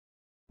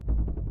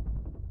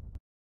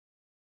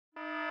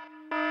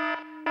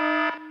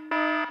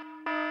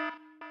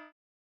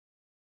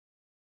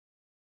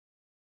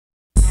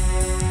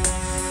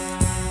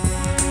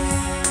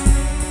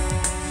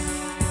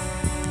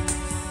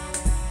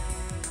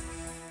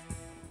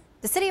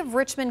The city of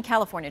Richmond,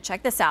 California,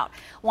 check this out,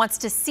 wants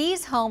to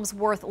seize homes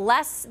worth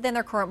less than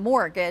their current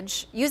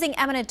mortgage using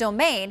eminent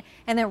domain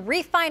and then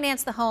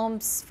refinance the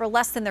homes for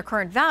less than their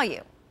current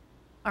value.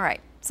 All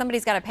right,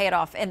 somebody's got to pay it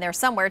off in there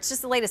somewhere. It's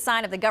just the latest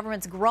sign of the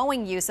government's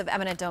growing use of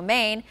eminent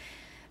domain.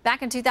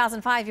 Back in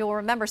 2005, you'll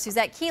remember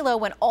Suzette Kelo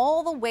went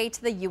all the way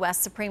to the U.S.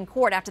 Supreme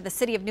Court after the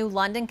city of New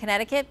London,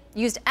 Connecticut,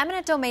 used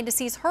eminent domain to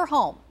seize her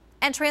home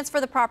and transfer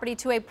the property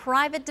to a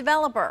private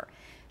developer.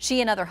 She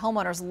and other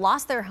homeowners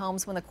lost their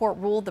homes when the court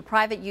ruled the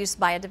private use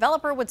by a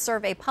developer would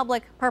serve a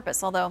public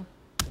purpose, although,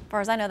 as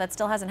far as I know, that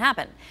still hasn't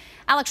happened.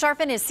 Alex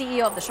Sharfin is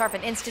CEO of the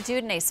Sharfin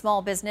Institute and a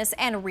small business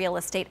and real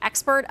estate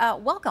expert.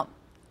 Welcome.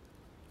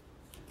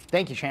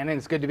 Thank you, Shannon.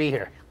 It's good to be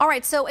here. All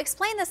right, so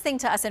explain this thing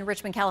to us in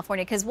Richmond,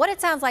 California, because what it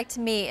sounds like to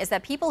me is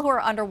that people who are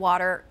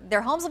underwater,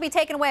 their homes will be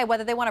taken away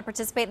whether they want to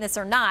participate in this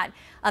or not.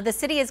 The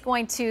city is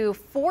going to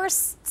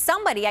force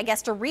somebody, I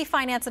guess, to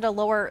refinance at a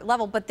lower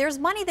level, but there's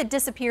money that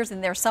disappears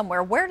in there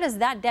somewhere. Where does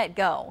that debt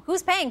go?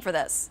 Who's paying for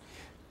this?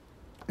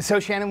 So,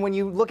 Shannon, when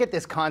you look at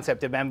this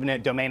concept of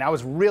eminent domain, I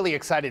was really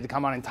excited to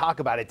come on and talk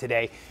about it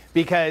today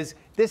because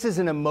this is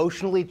an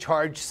emotionally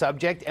charged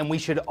subject and we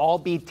should all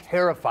be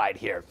terrified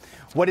here.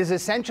 What is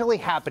essentially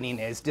happening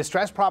is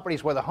distressed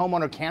properties where the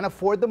homeowner can't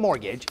afford the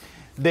mortgage,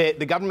 the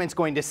government's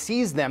going to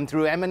seize them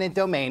through eminent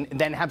domain,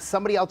 then have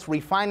somebody else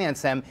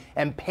refinance them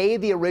and pay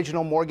the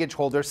original mortgage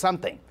holder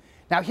something.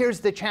 Now,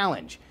 here's the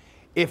challenge.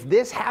 If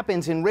this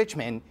happens in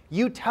Richmond,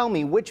 you tell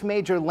me which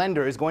major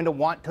lender is going to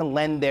want to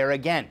lend there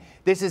again.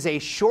 This is a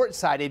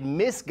short-sighted,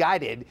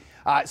 misguided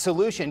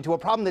solution to a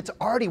problem that's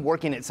already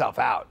working itself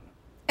out.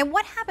 And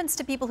what happens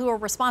to people who are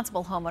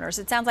responsible homeowners?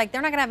 It sounds like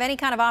they're not going to have any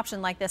kind of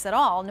option like this at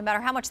all, no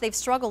matter how much they've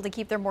struggled to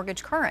keep their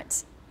mortgage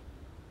current.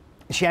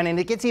 Shannon,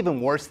 it gets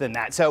even worse than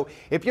that. So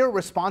if you're a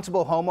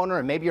responsible homeowner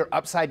and maybe you're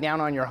upside down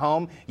on your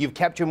home, you've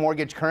kept your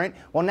mortgage current,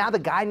 well, now the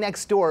guy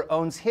next door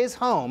owns his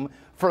home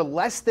for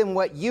less than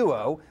what you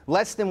owe,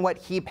 less than what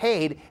he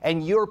paid,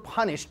 and you're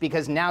punished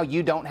because now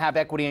you don't have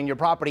equity in your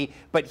property,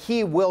 but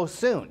he will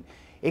soon.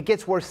 It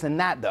gets worse than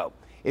that, though.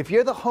 If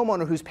you're the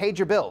homeowner who's paid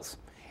your bills,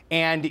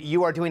 and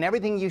you are doing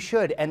everything you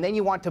should, and then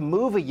you want to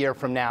move a year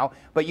from now,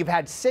 but you've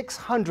had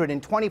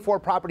 624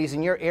 properties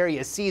in your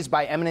area seized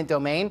by eminent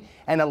domain,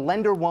 and a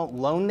lender won't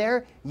loan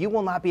there, you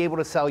will not be able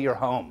to sell your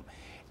home.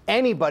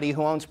 Anybody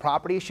who owns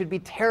property should be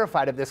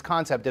terrified of this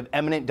concept of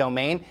eminent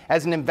domain.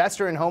 As an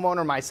investor and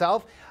homeowner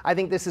myself, I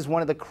think this is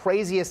one of the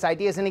craziest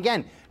ideas. And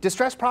again,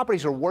 distressed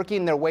properties are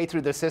working their way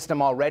through the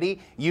system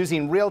already,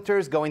 using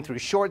realtors, going through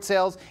short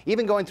sales,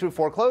 even going through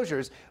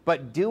foreclosures.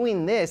 But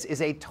doing this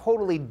is a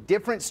totally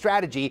different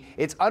strategy.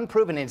 It's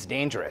unproven and it's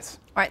dangerous.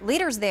 All right,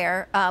 leaders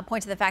there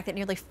point to the fact that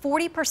nearly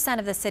 40%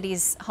 of the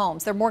city's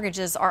homes, their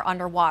mortgages, are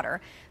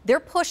underwater. They're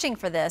pushing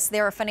for this.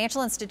 There are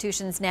financial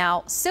institutions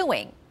now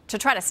suing to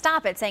try to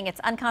stop it, saying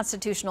it's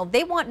unconstitutional.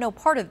 They want no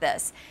part of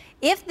this.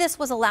 If this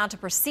was allowed to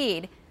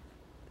proceed,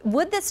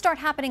 would this start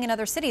happening in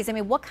other cities? I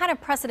mean, what kind of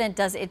precedent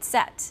does it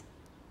set?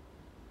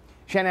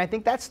 Shannon, I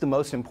think that's the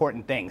most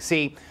important thing.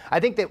 See,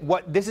 I think that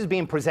what this is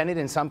being presented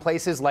in some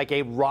places like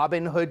a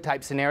Robin Hood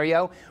type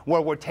scenario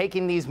where we're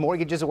taking these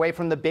mortgages away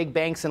from the big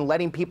banks and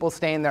letting people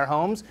stay in their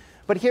homes.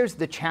 But here's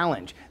the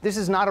challenge. This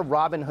is not a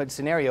Robin Hood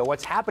scenario.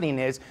 What's happening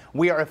is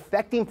we are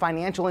affecting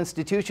financial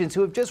institutions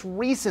who have just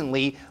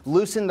recently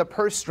loosened the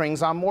purse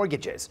strings on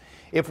mortgages.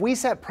 If we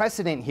set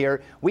precedent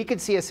here, we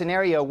could see a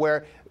scenario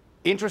where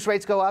interest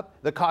rates go up,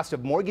 the cost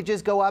of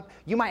mortgages go up,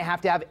 you might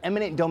have to have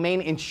eminent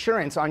domain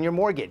insurance on your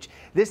mortgage.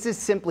 This is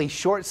simply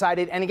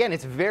short-sighted, and again,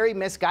 it's very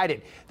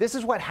misguided. This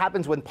is what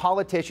happens when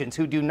politicians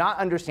who do not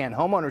understand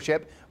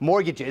homeownership,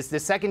 mortgages, the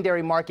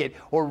secondary market,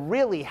 or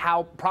really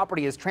how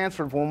property is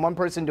transferred from one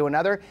person to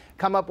another,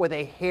 come up with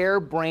a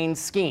harebrained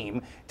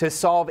scheme to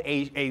solve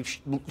a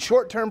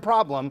short-term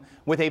problem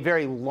with a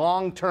very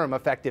long-term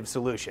effective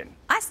solution.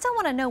 I still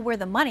want to know where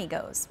the money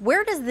goes.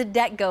 Where does the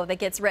debt go that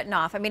gets written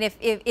off? I mean,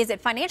 is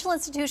it financial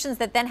institutions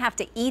that then have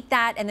to eat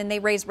that and then they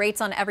raise rates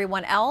on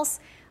everyone else?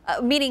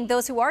 Meaning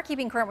those who are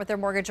keeping current with their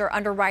mortgage are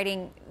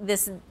underwriting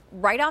this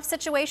write-off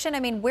situation? I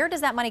mean, where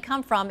does that money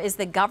come from? Is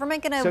the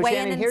government going to weigh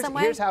in some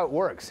way? Here's how it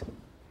works.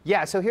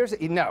 Yeah, so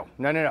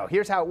no.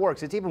 Here's how it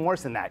works. It's even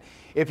worse than that.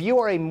 If you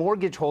are a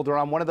mortgage holder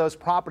on one of those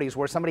properties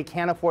where somebody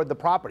can't afford the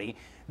property,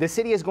 the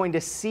city is going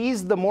to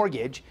seize the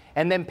mortgage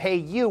and then pay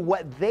you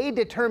what they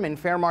determine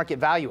fair market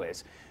value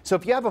is. So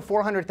if you have a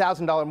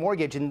 $400,000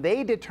 mortgage and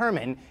they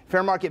determine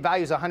fair market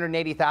value is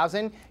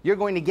 $180,000, you're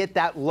going to get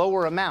that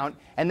lower amount,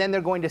 and then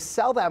they're going to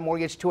sell that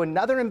mortgage to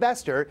another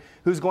investor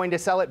who's going to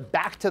sell it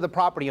back to the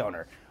property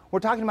owner. We're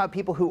talking about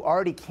people who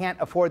already can't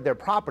afford their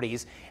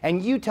properties.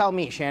 And you tell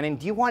me, Shannon,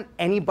 do you want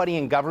anybody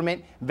in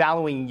government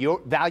valuing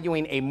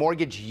a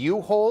mortgage you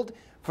hold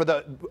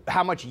for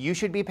how much you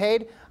should be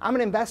paid? I'm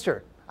an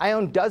investor. I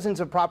own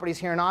dozens of properties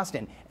here in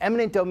Austin.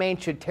 Eminent domain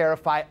should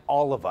terrify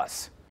all of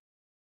us.